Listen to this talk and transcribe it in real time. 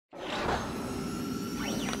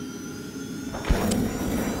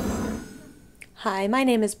Hi, my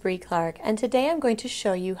name is Brie Clark, and today I'm going to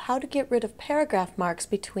show you how to get rid of paragraph marks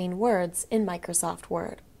between words in Microsoft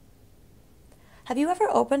Word. Have you ever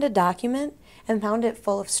opened a document and found it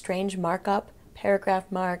full of strange markup,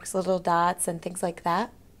 paragraph marks, little dots, and things like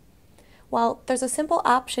that? Well, there's a simple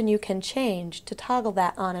option you can change to toggle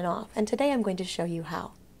that on and off, and today I'm going to show you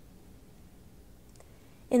how.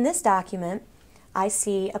 In this document, I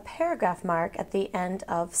see a paragraph mark at the end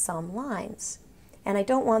of some lines, and I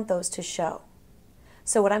don't want those to show.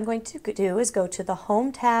 So what I'm going to do is go to the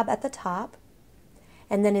Home tab at the top,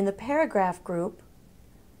 and then in the paragraph group,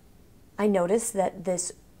 I notice that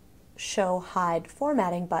this Show Hide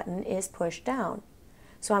Formatting button is pushed down.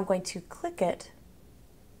 So I'm going to click it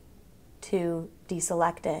to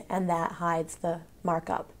deselect it, and that hides the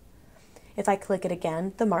markup. If I click it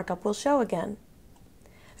again, the markup will show again.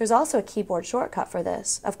 There's also a keyboard shortcut for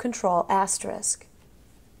this of Control Asterisk.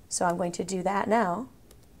 So I'm going to do that now.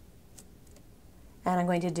 And I'm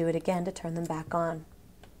going to do it again to turn them back on.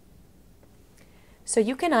 So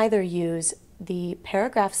you can either use the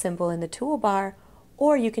paragraph symbol in the toolbar,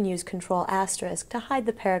 or you can use Control Asterisk to hide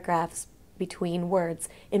the paragraphs between words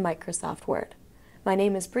in Microsoft Word. My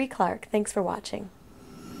name is Brie Clark. Thanks for watching.